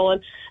possible.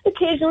 And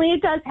occasionally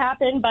it does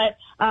happen, but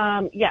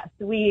yes,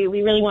 we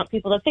really want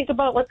people to think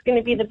about what's going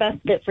to be the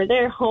best fit for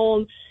their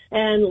home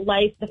and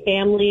life, the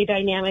family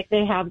dynamic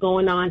they have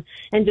going on,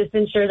 and just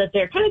ensure that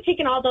they're kind of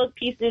taking all those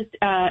pieces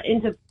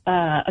into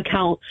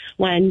account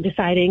when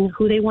deciding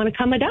who they want to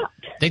come adopt.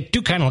 They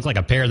do kind of look like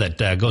a pair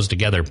that goes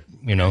together.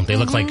 You know, they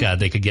look like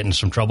they could get into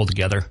some trouble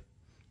together.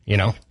 You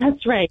know,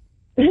 that's right.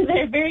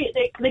 They're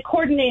they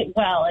coordinate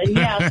well, and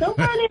yeah, so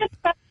far they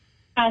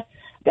haven't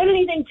done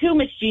anything too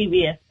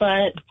mischievous,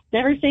 but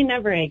never say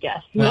never, I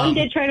guess. One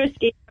did try to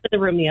escape out of the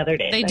room the other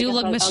day. They do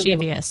look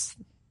mischievous.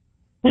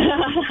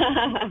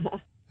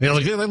 Yeah,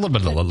 look, a little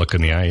bit of a look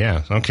in the eye,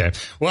 yeah. Okay.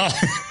 Well,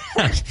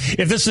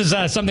 if this is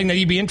something that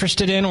you'd be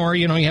interested in, or,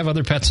 you know, you have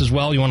other pets as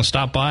well, you want to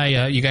stop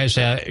by, you guys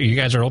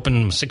are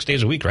open 6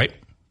 days a week, right?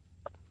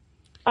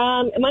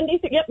 Monday.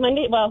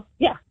 Well,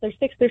 yeah, there's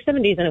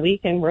 7 days in a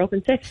week, and we're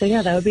open 6, so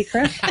yeah, that would be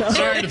correct. So.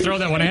 Sorry to throw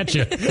that one at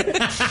you.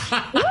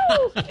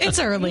 It's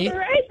early. You're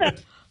right.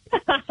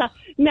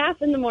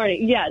 Math in the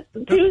morning, yes.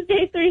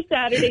 Tuesday through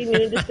Saturday,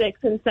 noon to 6,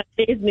 and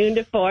Sundays, noon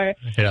to 4.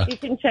 Yeah. You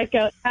can check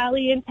out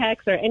Allie and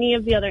Tex or any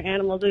of the other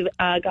animals we've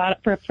got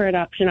for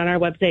adoption on our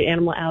website,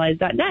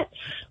 animalallies.net,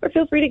 or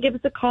feel free to give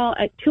us a call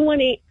at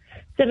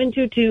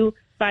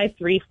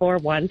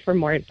 218-722-5341 for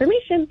more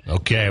information.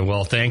 Okay,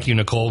 well, thank you,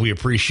 Nicole. We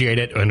appreciate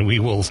it, and we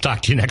will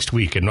talk to you next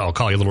week, and I'll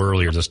call you a little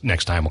earlier this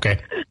next time, okay?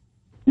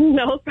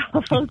 No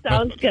problem.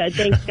 Sounds good.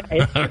 Thanks,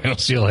 guys. All right, I'll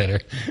see you later.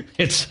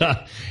 It's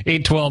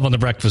 8:12 on the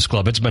Breakfast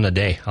Club. It's been a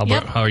day. How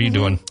are you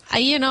doing?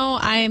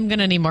 I'm going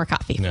to need more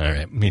coffee. All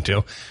right, me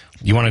too.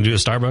 You want to do a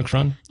Starbucks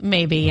run?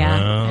 Maybe,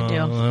 yeah, I do.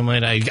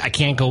 I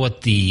can't go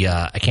with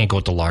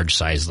the large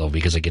size though,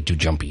 because I get too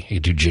jumpy, I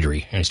get too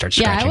jittery, and I start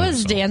scratching. Yeah, I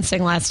was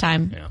dancing last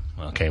time. Yeah.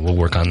 Okay, we'll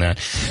work on that.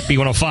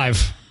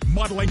 B105.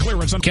 Modeling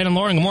clearance. Ken and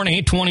Lauren, good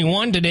morning.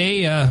 8:21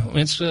 today.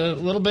 It's a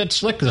little bit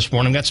slick this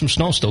morning. Got some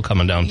snow still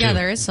coming down, too. Yeah,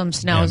 there is some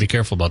snow. Yeah, be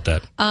careful about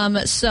that.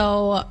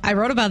 So I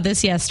wrote about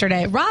this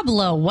yesterday. Rob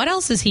Lowe, what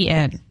else is he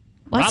in?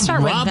 Let's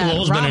start with that. Rob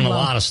Lowe's been in a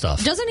lot of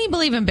stuff. Doesn't he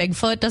believe in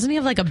Bigfoot? Doesn't he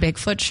have like a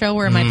Bigfoot show,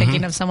 or am I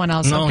thinking of someone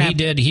else? No, he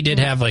did. He did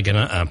have like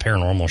a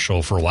paranormal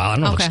show for a while. I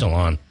don't know if it's still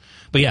on.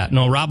 But yeah,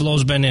 no, Rob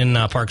Lowe's been in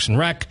Parks and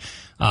Rec.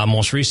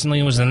 Most recently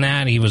he was in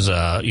that. He was, in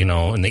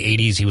the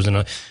 80s, he was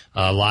in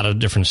a lot of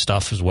different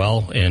stuff as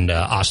well, and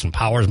Austin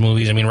Powers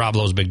movies. I mean, Rob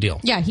Lowe's a big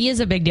deal. Yeah, he is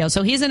a big deal.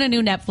 So he's in a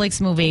new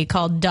Netflix movie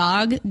called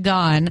Dog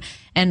Gone,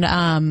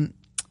 and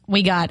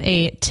we got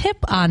a tip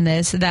on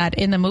this, that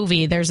in the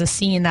movie there's a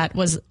scene that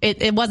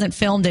it wasn't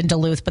filmed in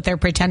Duluth, but they're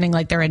pretending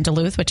like they're in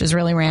Duluth, which is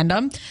really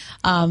random.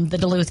 The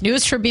Duluth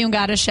News Tribune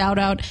got a shout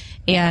out,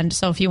 and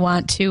so if you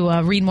want to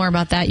read more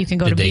about that, you can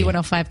go to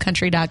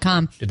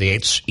b105country.com. Did they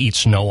eat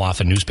snow off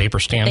a newspaper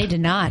stand? They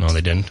did not. No,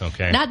 they didn't?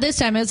 Okay. Not this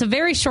time. It was a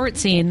very short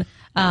scene,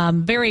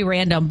 very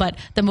random, but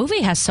the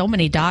movie has so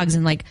many dogs,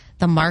 and like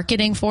the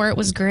marketing for it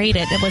was great.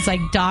 It was like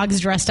dogs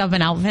dressed up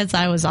in outfits.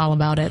 I was all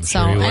about it.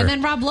 And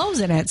then Rob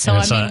Lowe's in it. So why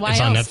else? It's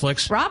on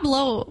Netflix? Rob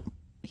Lowe,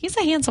 he's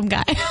a handsome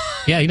guy.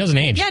 Yeah, he doesn't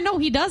age. Yeah, no,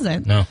 he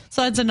doesn't. No.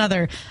 So that's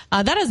another,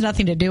 that has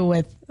nothing to do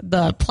with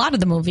the plot of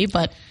the movie,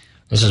 but.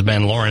 This has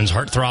been Lauren's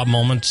Heartthrob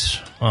Moments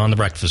on the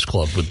Breakfast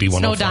Club with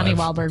B105. No Donnie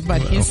Wahlberg,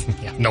 but he's.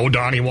 Yeah, no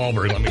Donnie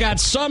Wahlberg. We got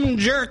some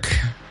jerk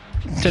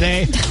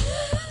today.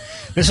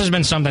 This has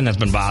been something that's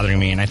been bothering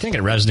me, and I think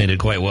it resonated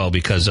quite well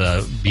because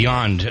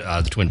beyond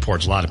the Twin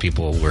Ports, a lot of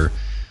people were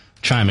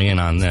chiming in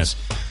on this.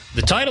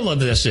 The title of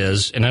this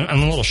is, and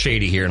I'm a little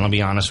shady here, and I'll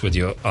be honest with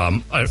you.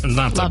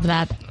 Love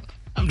that.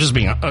 I'm just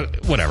being,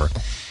 whatever.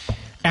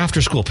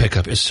 After school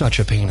pickup is such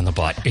a pain in the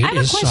butt. I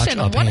have a question.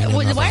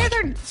 Why are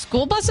there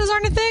school buses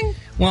aren't a thing?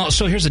 Well,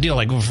 so here's the deal.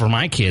 Like for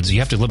my kids, you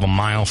have to live a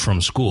mile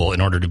from school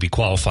in order to be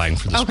qualifying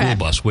for the school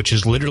bus, which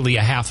is literally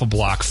a half a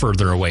block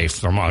further away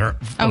from our,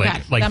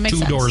 like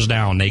 2 doors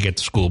down, they get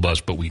the school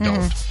bus, but we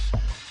don't.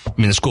 I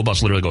mean, the school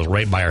bus literally goes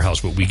right by our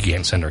house, but we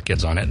can't send our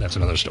kids on it. That's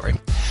another story.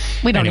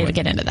 We don't need to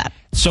get into that.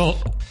 So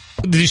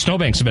these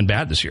snowbanks have been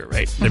bad this year,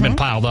 right? They've been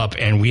piled up,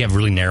 and we have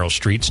really narrow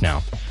streets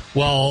now.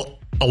 Well,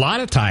 a lot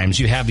of times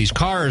you have these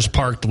cars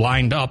parked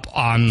lined up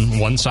on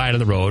one side of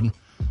the road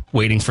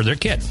waiting for their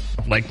kid,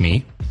 like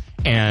me.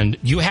 And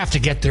you have to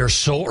get there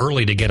so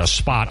early to get a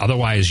spot.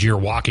 Otherwise, you're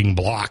walking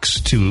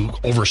blocks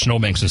over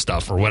snowbanks and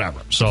stuff or whatever.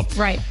 So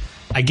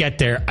I get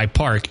there, I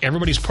park.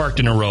 Everybody's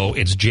parked in a row.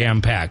 It's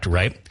jam-packed,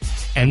 right?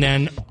 And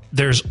then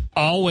there's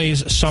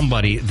always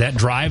somebody that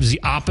drives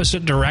the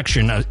opposite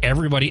direction as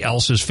everybody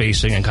else is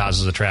facing and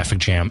causes a traffic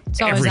jam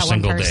every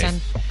single day.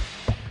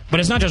 But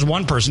it's not just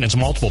one person, it's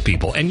multiple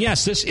people. And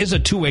yes, this is a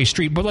two-way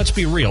street, but let's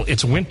be real.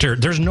 It's winter.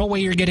 There's no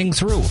way you're getting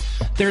through.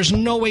 There's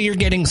no way you're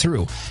getting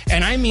through.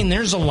 And I mean,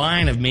 there's a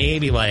line of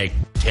maybe like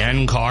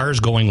 10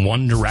 cars going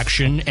one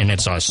direction, and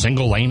it's a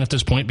single lane at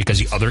this point because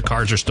the other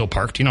cars are still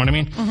parked. You know what I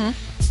mean?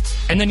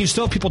 Mm-hmm. And then you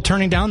still have people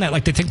turning down that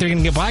like they think they're going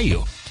to get by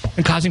you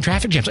and causing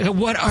traffic jams. Like,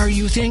 what are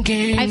you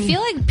thinking? I feel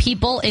like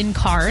people in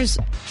cars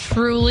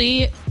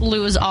truly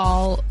lose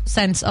all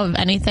sense of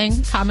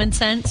anything, common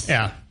sense.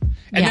 Yeah.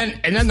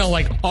 And then they'll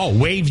like,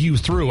 wave you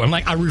through. I'm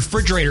like, a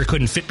refrigerator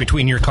couldn't fit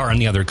between your car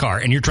and the other car,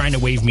 and you're trying to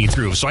wave me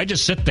through. So I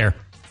just sit there.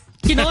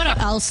 You know what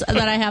else that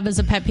I have as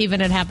a pet peeve,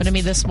 and it happened to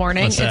me this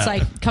morning? What's that? It's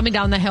like coming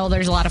down the hill,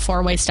 there's a lot of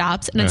four-way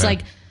stops, and it's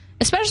like,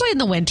 especially in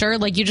the winter,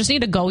 like you just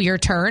need to go your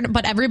turn,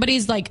 but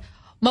everybody's like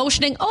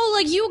motioning,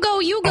 like you go.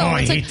 Oh,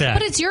 I hate that.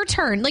 But it's your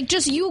turn. Like,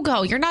 just you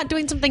go. You're not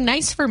doing something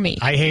nice for me.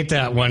 I hate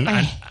that when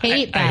I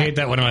hate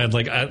that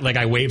when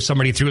I wave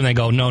somebody through and they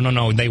go,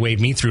 no, they wave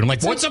me through. I'm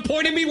like, what's the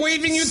point of me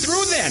waving you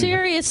through then?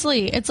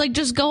 Seriously. It's like,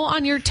 just go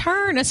on your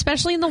turn,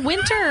 especially in the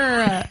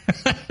winter.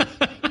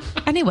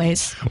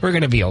 Anyways. We're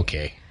going to be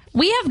okay.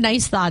 We have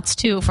nice thoughts,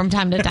 too, from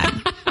time to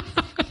time.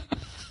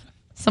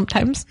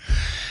 Sometimes.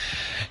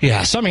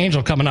 Yeah, Some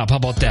Angel coming up. How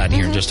about that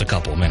here in just a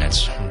couple of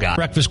minutes? We got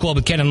Breakfast Club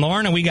with Ken and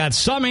Lauren, and we got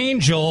Some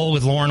Angel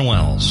with Lauren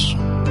Wells.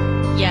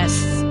 Yes.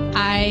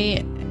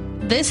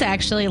 This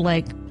actually,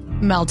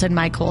 melted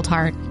my cold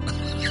heart.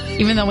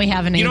 Even though we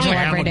have an angel every day.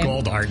 You don't have a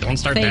cold heart. Don't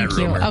start Thank that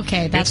you. rumor.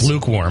 Okay, it's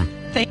lukewarm.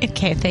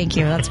 Okay, thank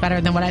you. That's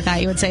better than what I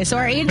thought you would say. So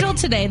our angel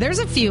today, there's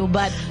a few,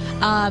 but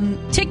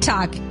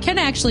TikTok can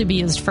actually be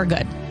used for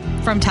good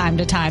from time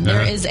to time.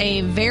 There is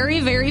a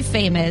very, very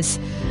famous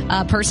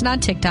person on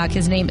TikTok.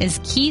 His name is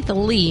Keith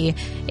Lee,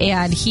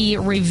 and he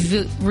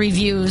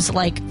reviews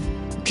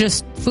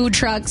just food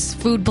trucks,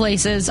 food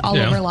places all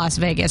over Las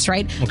Vegas,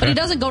 right? Okay. But he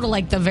doesn't go to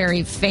the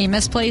very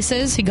famous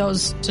places. He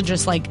goes to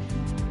just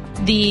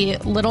the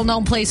little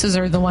known places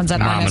or the ones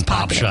that aren't as popular.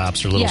 Mom and pop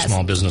shops or little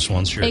small business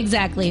ones, sure.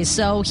 Exactly.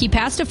 So he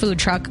passed a food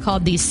truck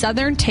called the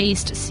Southern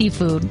Taste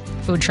Seafood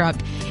food truck,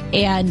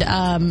 and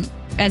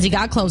as he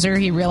got closer,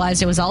 he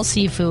realized it was all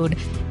seafood,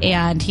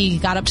 and he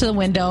got up to the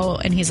window,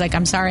 and he's like,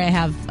 I'm sorry, I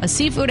have a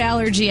seafood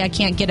allergy. I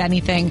can't get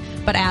anything,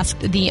 but asked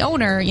the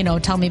owner,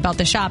 tell me about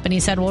the shop. And he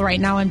said, well, right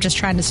now I'm just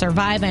trying to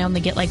survive. I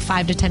only get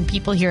 5 to 10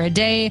 people here a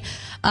day.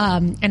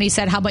 And he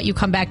said, how about you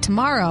come back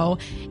tomorrow?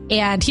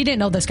 And he didn't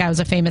know this guy was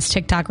a famous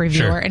TikTok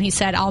reviewer. Sure. And he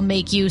said, I'll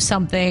make you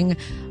something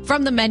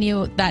from the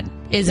menu that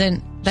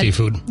isn't...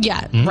 seafood.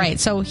 Yeah, right.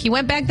 So he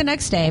went back the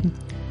next day,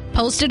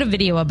 posted a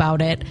video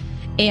about it,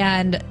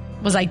 and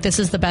was like, this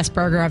is the best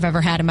burger I've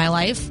ever had in my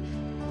life.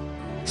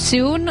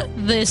 Soon,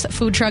 this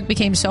food truck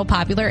became so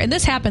popular, and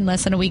this happened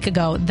less than a week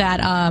ago,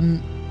 that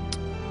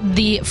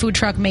the food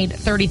truck made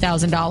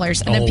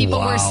 $30,000. And then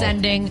people were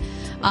sending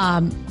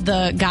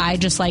the guy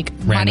just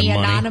money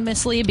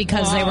anonymously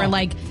because they were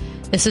like,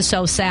 this is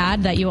so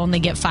sad that you only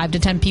get 5 to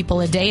 10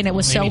 people a day, and it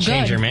was so good.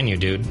 Change your menu,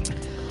 dude.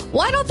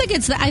 Well, I don't think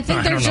it's that. I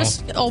think there's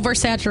just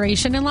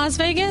oversaturation in Las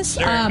Vegas.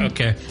 Sure,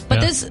 okay. But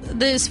this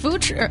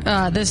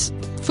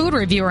food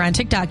reviewer on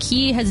TikTok,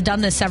 he has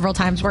done this several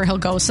times where he'll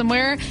go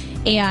somewhere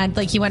and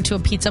he went to a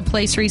pizza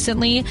place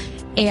recently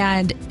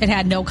and it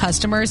had no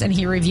customers, and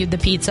he reviewed the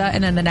pizza,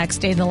 and then the next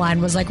day the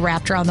line was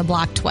wrapped around the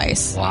block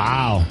twice.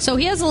 Wow. So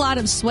he has a lot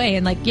of sway,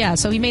 and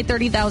so he made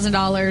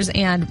 $30,000,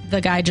 and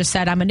the guy just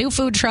said, I'm a new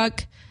food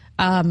truck.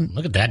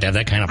 Look at that, to have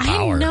that kind of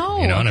power. I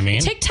know. You know what I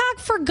mean? TikTok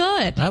for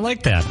good. I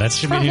like that. That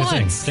should be a new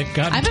thing. Thank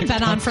God. I haven't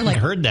been on for I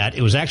heard that.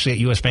 It was actually at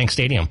US Bank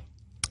Stadium.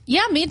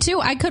 Yeah, me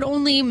too. I could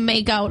only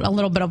make out a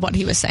little bit of what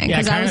he was saying. Yeah,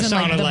 it I was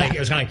sounded in it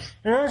was kind of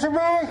because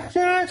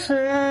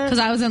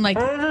I was in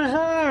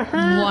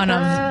one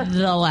of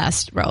the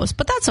last rows,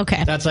 but that's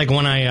okay. That's like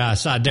when I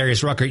saw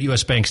Darius Rucker at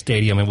US Bank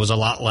Stadium. It was a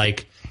lot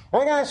like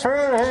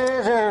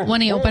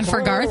when he opened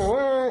for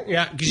Garth.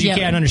 Yeah, because you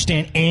can't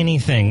understand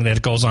anything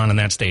that goes on in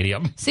that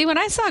stadium. See, when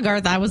I saw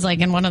Garth, I was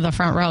in one of the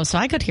front rows, so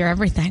I could hear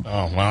everything.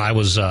 Oh, well, I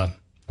was on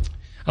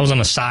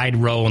the side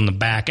row in the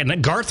back,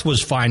 and Garth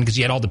was fine because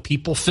he had all the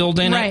people filled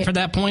in for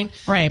that point.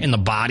 Right. And the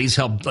bodies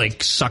helped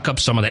suck up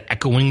some of the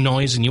echoing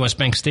noise in US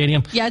Bank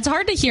Stadium. Yeah, it's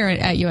hard to hear it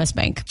at US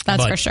Bank.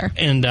 That's for sure.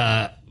 And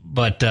Garth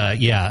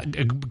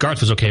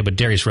was okay, but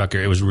Darius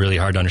Rucker, it was really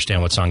hard to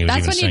understand what song he was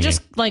even singing. That's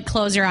when you just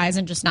close your eyes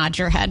and just nod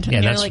your head. Yeah,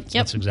 and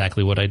that's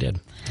exactly what I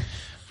did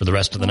for the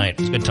rest of the night.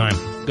 It was a good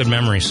time. Good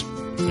memories.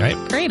 All right?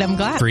 Great, I'm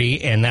glad.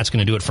 And that's going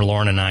to do it for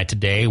Lauren and I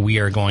today. We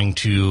are going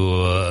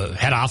to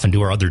head off and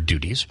do our other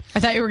duties.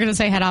 I thought you were going to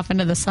say head off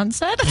into the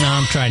sunset. No,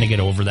 I'm trying to get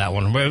over that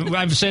one.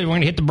 I've said we're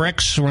going to hit the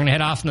bricks. We're going to head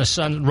off in the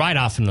sun, right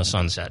off in the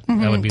sunset.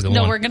 Mm-hmm. That would be the one.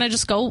 No, we're going to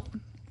just go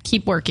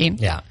keep working.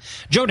 Yeah.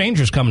 Joe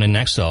Danger's coming in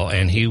next, though,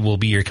 and he will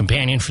be your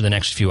companion for the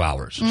next few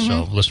hours. Mm-hmm.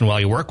 So listen while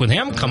you work with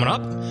him. Coming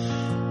up,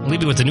 we'll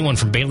leave you with the new one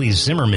from Bailey Zimmerman.